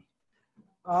scraping.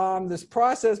 This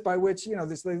process by which,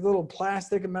 these little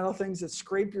plastic and metal things that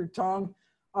scrape your tongue.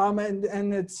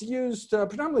 And it's used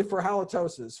predominantly for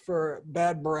halitosis, for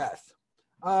bad breath.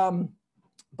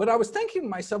 But I was thinking to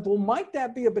myself, well, might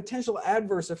that be a potential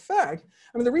adverse effect?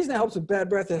 I mean, the reason it helps with bad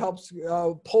breath, it helps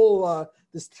pull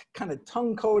this kind of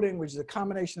tongue coating, which is a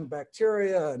combination of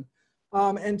bacteria.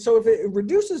 And so if it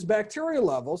reduces bacteria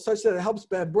levels such that it helps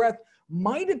bad breath,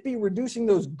 might it be reducing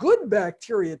those good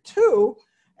bacteria too?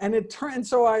 And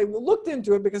so I looked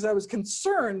into it because I was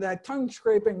concerned that tongue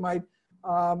scraping might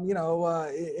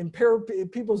impair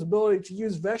people's ability to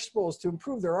use vegetables to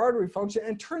improve their artery function.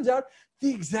 And it turns out the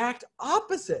exact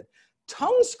opposite.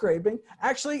 Tongue scraping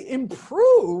actually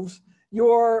improves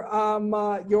your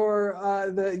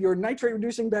nitrate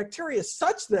reducing bacteria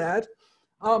such that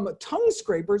tongue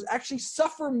scrapers actually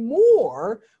suffer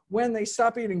more when they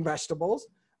stop eating vegetables.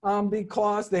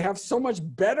 Because they have so much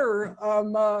better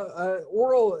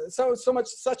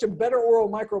such a better oral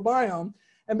microbiome.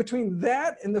 And between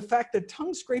that and the fact that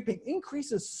tongue scraping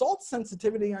increases salt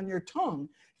sensitivity on your tongue,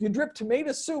 if you drip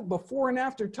tomato soup before and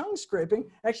after tongue scraping,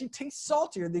 it actually tastes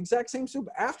saltier, the exact same soup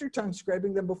after tongue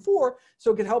scraping than before,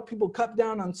 so it could help people cut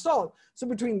down on salt. So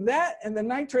between that and the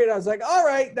nitrate, I was like, all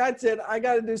right, that's it. I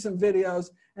got to do some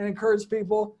videos and encourage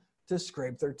people to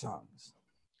scrape their tongues.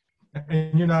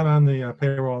 And you're not on the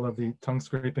payroll of the tongue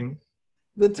scraping?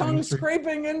 The tongue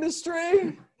scraping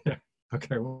industry? Yeah,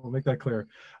 okay, we'll make that clear.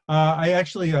 I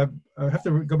actually have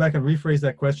to go back and rephrase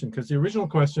that question, because the original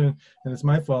question, and it's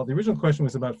my fault, the original question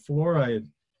was about fluoride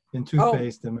in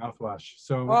toothpaste and mouthwash.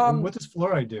 So what does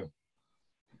fluoride do?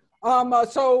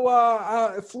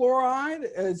 Fluoride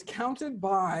is counted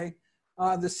by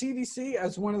the CDC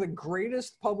as one of the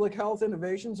greatest public health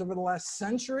innovations over the last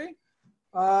century.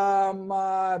 And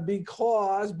we're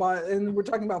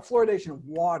talking about fluoridation of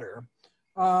water,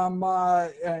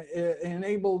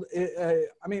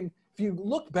 if you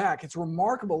look back, it's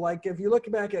remarkable. Like if you look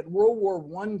back at World War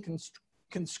I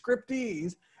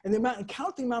conscriptees and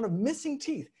count the amount of missing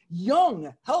teeth,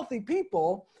 young, healthy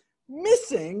people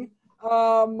missing,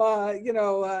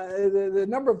 the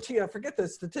number of teeth, I forget the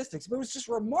statistics, but it was just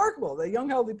remarkable that young,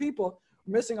 healthy people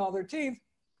were missing all their teeth.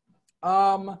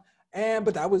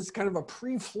 But that was kind of a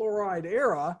pre-fluoride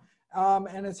era,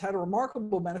 and it's had a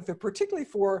remarkable benefit, particularly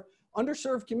for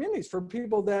underserved communities, for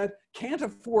people that can't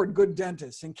afford good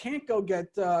dentists and can't go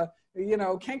get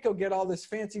can't go get all this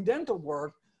fancy dental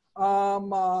work.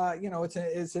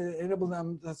 It's enable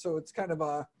them, so it's kind of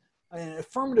an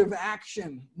affirmative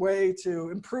action way to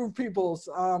improve people's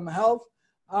health.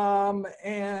 I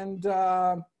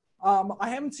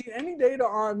haven't seen any data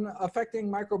on affecting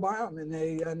microbiome in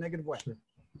a negative way. Sure.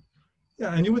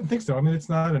 Yeah, and you wouldn't think so. I mean, it's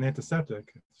not an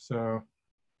antiseptic. So,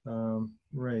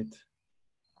 right.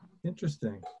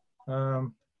 Interesting.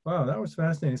 Wow, that was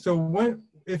fascinating. So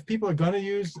if people are going to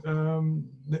use, are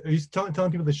you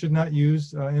telling people they should not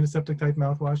use antiseptic type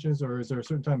mouthwashes, or is there a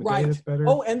certain time of day that's better?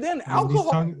 Oh, and then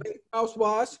alcohol-based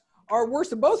mouthwash are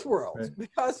worst of both worlds, right?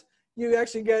 Because you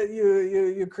actually get,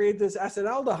 you create this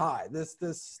acetaldehyde,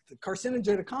 this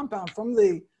carcinogenic compound from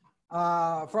the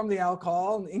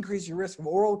alcohol, and increase your risk of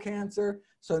oral cancer.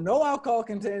 So no alcohol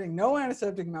containing, no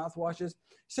antiseptic mouthwashes.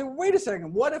 So wait a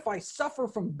second, what if I suffer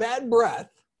from bad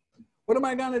breath? What am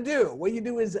I going to do? What you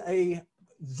do is a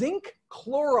zinc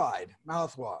chloride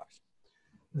mouthwash.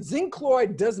 Zinc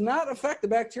chloride does not affect the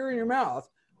bacteria in your mouth.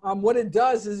 What it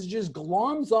does is it just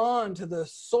gloms on to the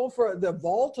sulfur, the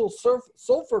volatile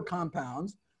sulfur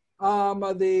compounds,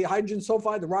 the hydrogen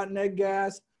sulfide, the rotten egg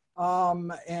gas,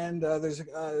 and there's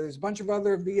a bunch of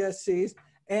other VSCs,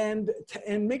 and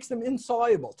makes them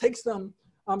insoluble, takes them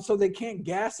so they can't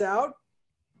gas out.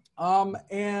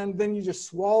 And then you just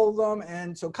swallow them,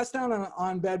 and so cuts down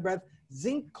on bad breath.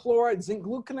 Zinc chloride, zinc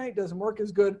gluconate doesn't work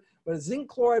as good, but a zinc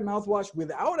chloride mouthwash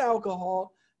without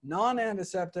alcohol,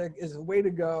 non-antiseptic, is the way to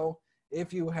go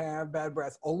if you have bad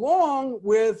breath, along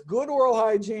with good oral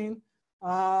hygiene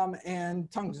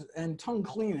and tongue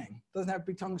cleaning. Doesn't have to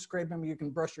be tongue scraping, you can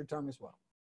brush your tongue as well.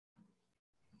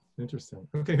 Interesting.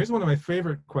 Okay, here's one of my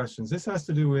favorite questions. This has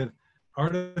to do with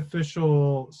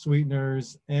artificial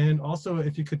sweeteners, and also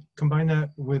if you could combine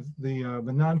that with the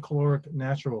non-caloric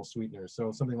natural sweeteners,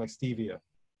 so something like stevia.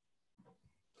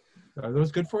 Are those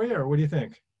good for you, or what do you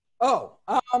think? Oh,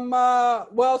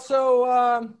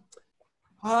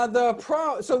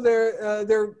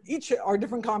 they're each are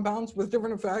different compounds with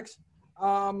different effects.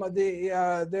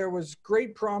 There was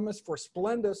great promise for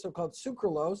Splenda, so-called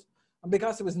sucralose,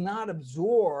 because it was not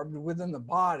absorbed within the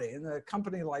body. And the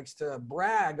company likes to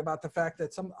brag about the fact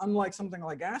that unlike something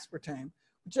like aspartame,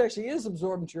 which actually is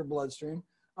absorbed into your bloodstream,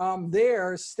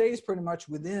 theirs stays pretty much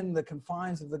within the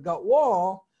confines of the gut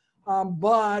wall.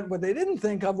 But what they didn't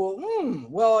think of,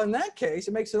 well, in that case,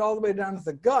 it makes it all the way down to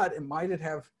the gut, and might it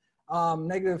have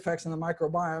negative effects on the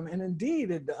microbiome? And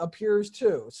indeed, it appears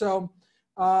to. So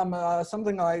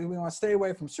something like, we want to stay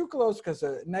away from sucralose because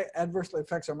it adversely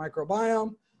affects our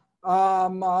microbiome.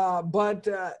 But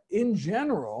in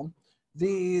general,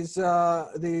 these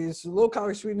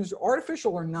low-calorie sweeteners,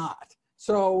 artificial or not.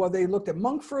 So they looked at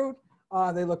monk fruit,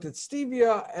 they looked at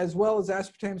stevia, as well as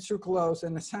aspartame, sucralose,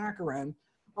 and the saccharin,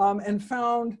 and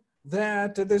found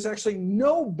that there's actually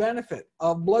no benefit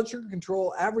of blood sugar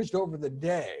control averaged over the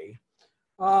day.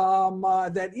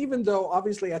 That even though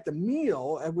obviously at the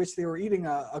meal at which they were eating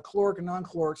a caloric and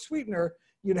non-caloric sweetener,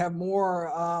 you'd have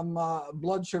more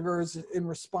blood sugars in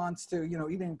response to,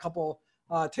 eating a couple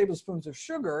tablespoons of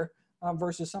sugar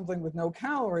versus something with no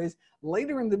calories.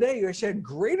 Later in the day, you actually had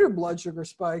greater blood sugar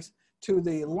spikes to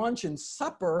the lunch and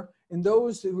supper in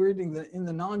those who were eating in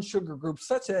the non-sugar group,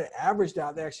 such that it averaged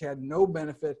out, they actually had no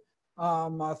benefit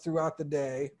throughout the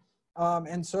day.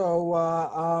 And so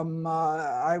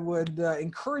I would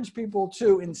encourage people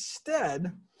to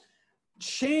instead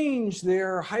change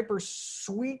their hyper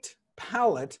sweet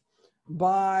palate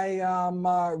by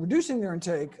reducing their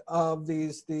intake of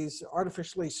these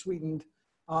artificially sweetened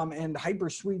and hyper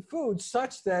sweet foods,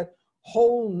 such that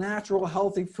whole, natural,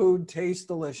 healthy food tastes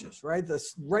delicious, right? The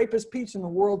ripest peach in the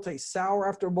world tastes sour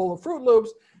after a bowl of Fruit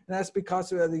Loops, and that's because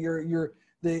the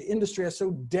industry has so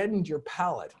deadened your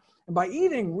palate. And by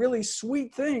eating really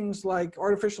sweet things like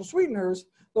artificial sweeteners,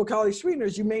 low-calorie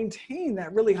sweeteners, you maintain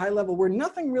that really high level where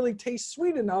nothing really tastes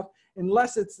sweet enough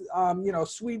unless it's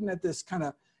sweetened at this kind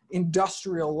of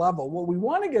industrial level. What we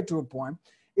want to get to a point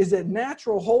is that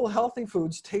natural, whole, healthy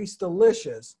foods taste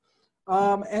delicious.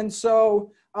 And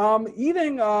so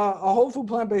eating a whole food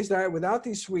plant-based diet without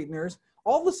these sweeteners,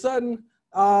 all of a sudden,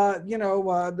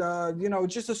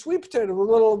 just a sweet potato with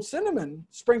a little cinnamon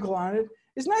sprinkle on it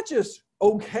is not just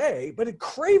okay, but it's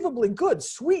craveably good,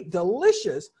 sweet,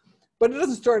 delicious. But it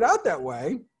doesn't start out that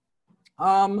way.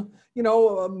 Most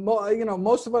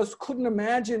of us couldn't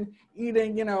imagine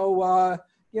eating,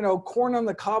 corn on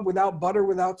the cob without butter,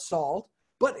 without salt.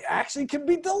 But it actually can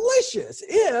be delicious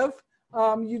if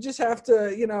You just have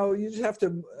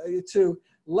to, to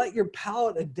let your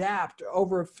palate adapt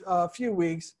over a few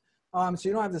weeks. So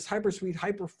you don't have this hyper sweet,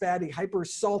 hyper fatty, hyper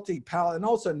salty palate. And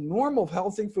also normal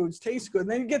healthy foods taste good. And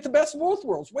then you get the best of both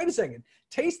worlds. Wait a second.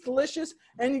 Taste delicious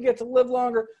and you get to live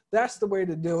longer. That's the way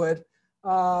to do it.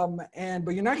 But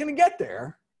you're not going to get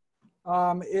there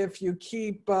if you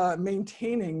keep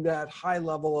maintaining that high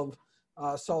level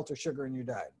of salt or sugar in your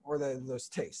diet or those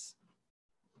tastes.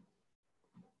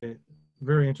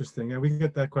 Very interesting. Yeah, we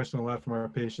get that question a lot from our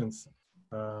patients.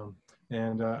 I'm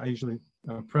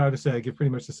proud to say I give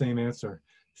pretty much the same answer.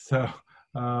 So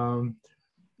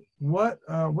what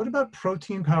about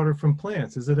protein powder from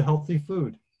plants? Is it a healthy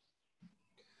food?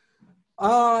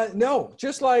 No,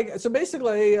 so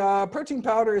basically protein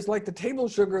powder is like the table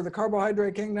sugar of the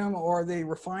carbohydrate kingdom or the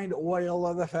refined oil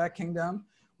of the fat kingdom,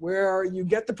 where you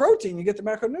get the protein, you get the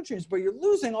macronutrients, but you're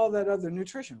losing all that other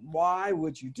nutrition. Why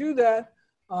would you do that?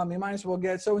 You might as well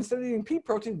so instead of eating pea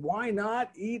protein, why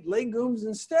not eat legumes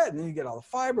instead? And then you get all the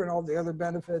fiber and all the other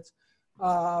benefits. We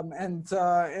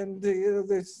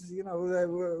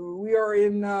are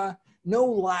in no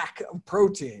lack of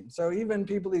protein. So even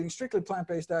people eating strictly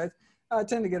plant-based diets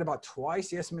tend to get about twice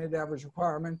the estimated average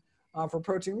requirement for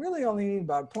protein. Really only need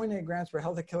about 0.8 grams per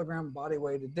healthy kilogram body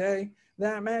weight a day.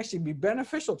 That may actually be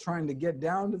beneficial trying to get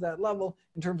down to that level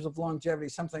in terms of longevity,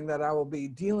 something that I will be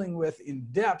dealing with in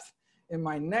depth in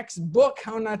my next book,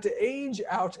 How Not to Age,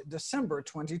 out December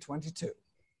 2022.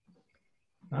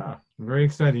 I'm very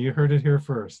excited. You heard it here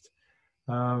first.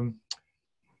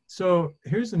 So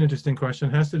here's an interesting question.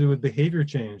 It has to do with behavior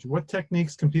change. What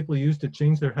techniques can people use to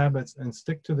change their habits and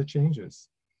stick to the changes?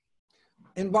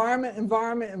 Environment.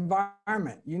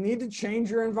 You need to change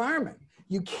your environment.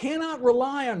 You cannot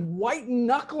rely on white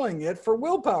knuckling it for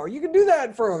willpower. You can do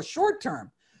that for a short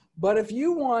term. But if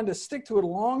you want to stick to it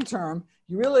long term,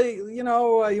 you really, you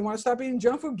want to stop eating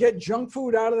junk food, get junk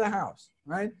food out of the house,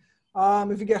 right?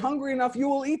 If you get hungry enough, you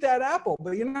will eat that apple,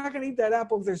 but you're not going to eat that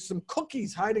apple if there's some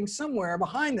cookies hiding somewhere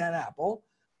behind that apple.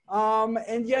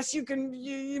 And yes,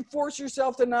 you force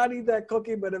yourself to not eat that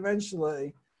cookie, but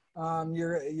eventually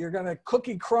you're going to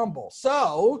cookie crumble.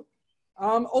 So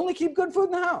only keep good food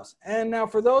in the house. And now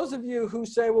for those of you who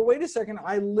say, well, wait a second,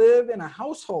 I live in a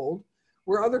household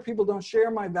where other people don't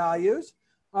share my values,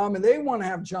 and they want to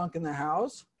have junk in the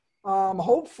house.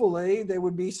 Hopefully they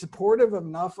would be supportive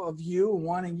enough of you,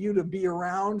 wanting you to be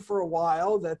around for a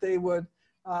while, that they would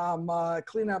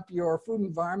clean up your food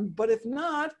environment. But if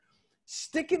not,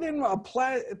 stick it in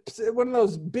one of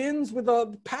those bins with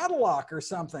a padlock or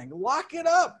something. Lock it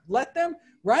up. Let them,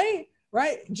 right?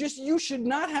 Just, you should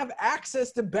not have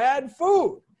access to bad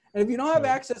food. And if you don't have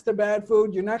access to bad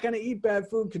food, you're not going to eat bad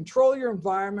food. Control your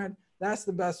environment. That's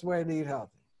the best way to eat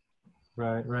healthy.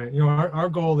 Right. Our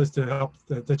goal is to help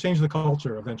to change the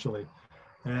culture eventually.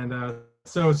 And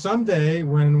so someday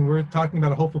when we're talking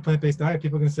about a whole food plant-based diet,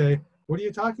 people can say, what are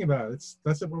you talking about?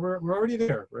 We're already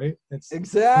there, right?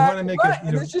 Exactly. We want to make it,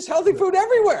 and there's just healthy food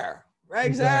everywhere. Right.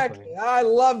 Exactly. I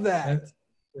love that.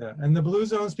 And the blue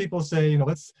zones people say,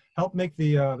 let's help make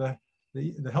the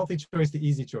healthy choice the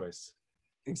easy choice.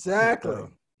 Exactly. So,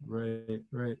 right.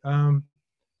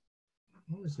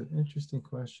 What was an interesting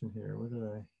question here? What did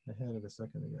I had it a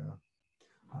second ago?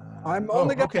 I'm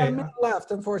only got 1 minute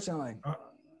left, unfortunately.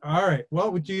 All right.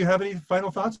 Well, do you have any final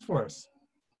thoughts for us?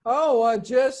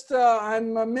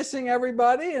 I'm missing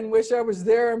everybody and wish I was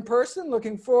there in person.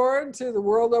 Looking forward to the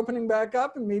world opening back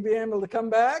up and me being able to come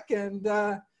back, and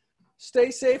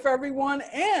stay safe, everyone.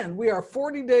 And we are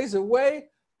 40 days away.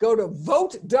 Go to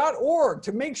vote.org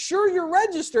to make sure you're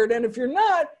registered. And if you're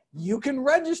not, you can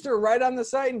register right on the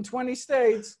site in 20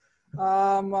 states. We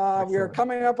are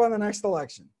coming up on the next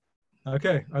election.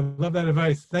 Okay. I love that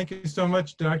advice. Thank you so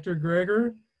much, Dr.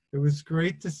 Greger. It was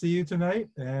great to see you tonight.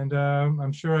 And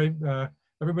I'm sure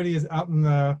everybody is out in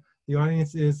the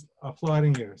audience is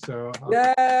applauding you. So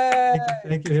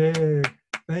thank you. Hey,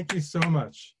 thank you so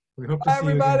much. We hope to see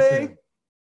you again soon.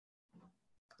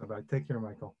 Bye-bye. Take care,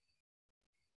 Michael.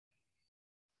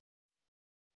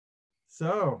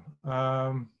 So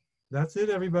that's it,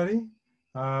 everybody.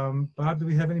 Bob, do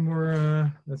we have any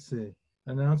more, let's see,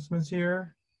 announcements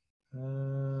here?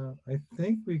 I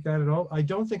think we got it all. I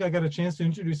don't think I got a chance to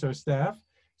introduce our staff.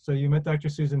 So you met Dr.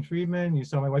 Susan Friedman. You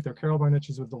saw my wife there, Carol Barnett.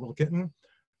 She's with the little kitten.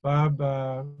 Bob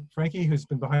Frankie, who's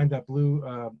been behind that blue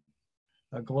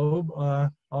globe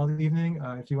all evening.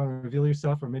 If you want to reveal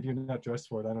yourself, or maybe you're not dressed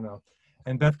for it, I don't know.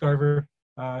 And Beth Garver,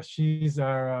 she's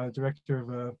our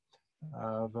director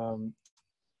of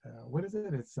what is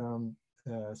it? It's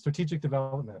strategic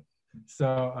development.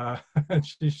 So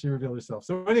she revealed herself.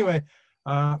 So anyway,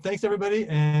 thanks everybody.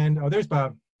 And there's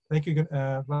Bob. Thank you,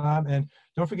 Bob. And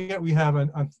don't forget, we have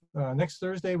on next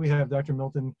Thursday, we have Dr.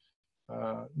 Milton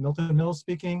Mills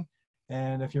speaking.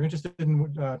 And if you're interested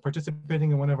in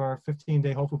participating in one of our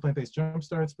 15-day whole food plant-based jump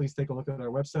starts, please take a look at our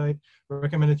website.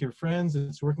 Recommend it to your friends.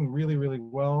 It's working really, really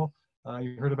well.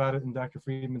 You heard about it in Dr.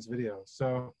 Friedman's video.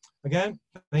 So again,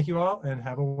 thank you all and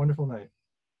have a wonderful night.